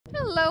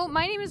Hello,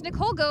 my name is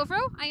Nicole Govro.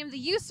 I am the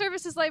Youth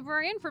Services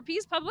Librarian for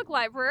Pease Public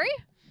Library,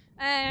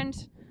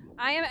 and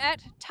I am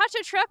at Touch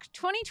a Truck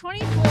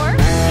 2024.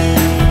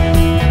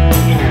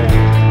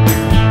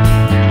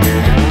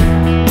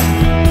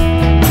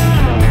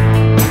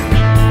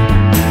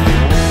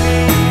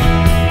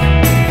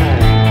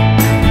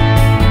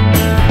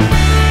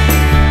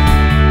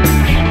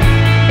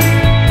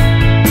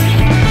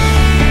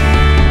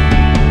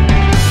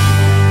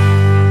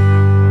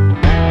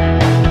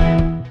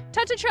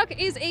 Touch a Truck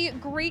is a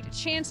great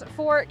chance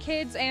for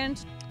kids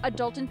and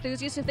adult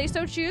enthusiasts, if they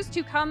so choose,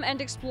 to come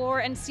and explore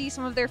and see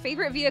some of their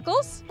favorite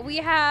vehicles. We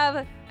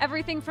have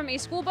everything from a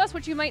school bus,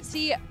 which you might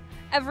see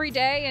every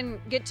day and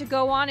get to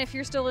go on if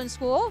you're still in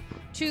school,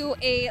 to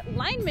a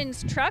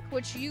lineman's truck,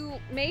 which you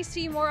may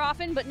see more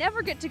often but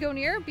never get to go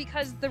near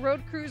because the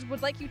road crews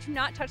would like you to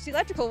not touch the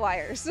electrical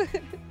wires.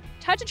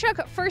 Touch a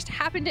Truck first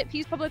happened at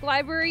Pease Public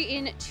Library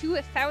in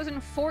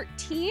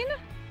 2014.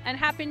 And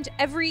happened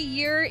every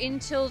year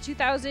until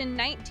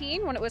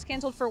 2019 when it was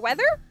canceled for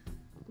weather.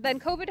 Then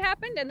COVID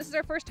happened, and this is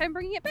our first time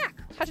bringing it back.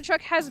 Touch a Truck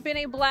has been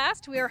a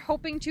blast. We are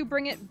hoping to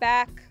bring it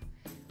back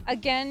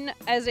again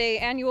as an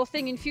annual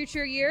thing in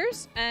future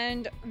years.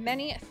 And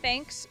many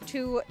thanks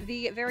to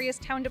the various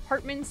town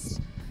departments.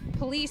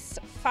 Police,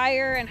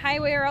 fire, and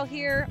highway are all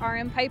here.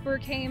 RM Piper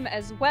came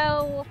as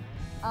well.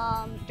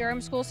 Durham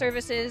School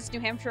Services,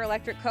 New Hampshire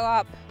Electric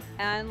Co-op,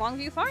 and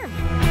Longview Farm.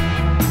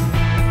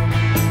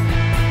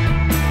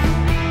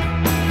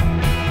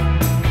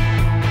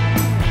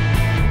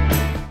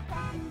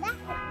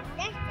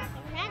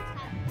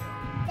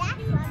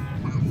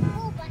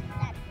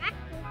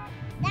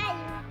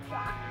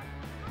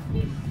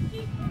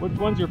 Which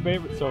one's your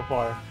favorite so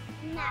far?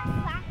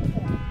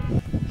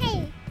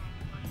 Hey,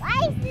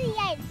 why is the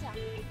lights on?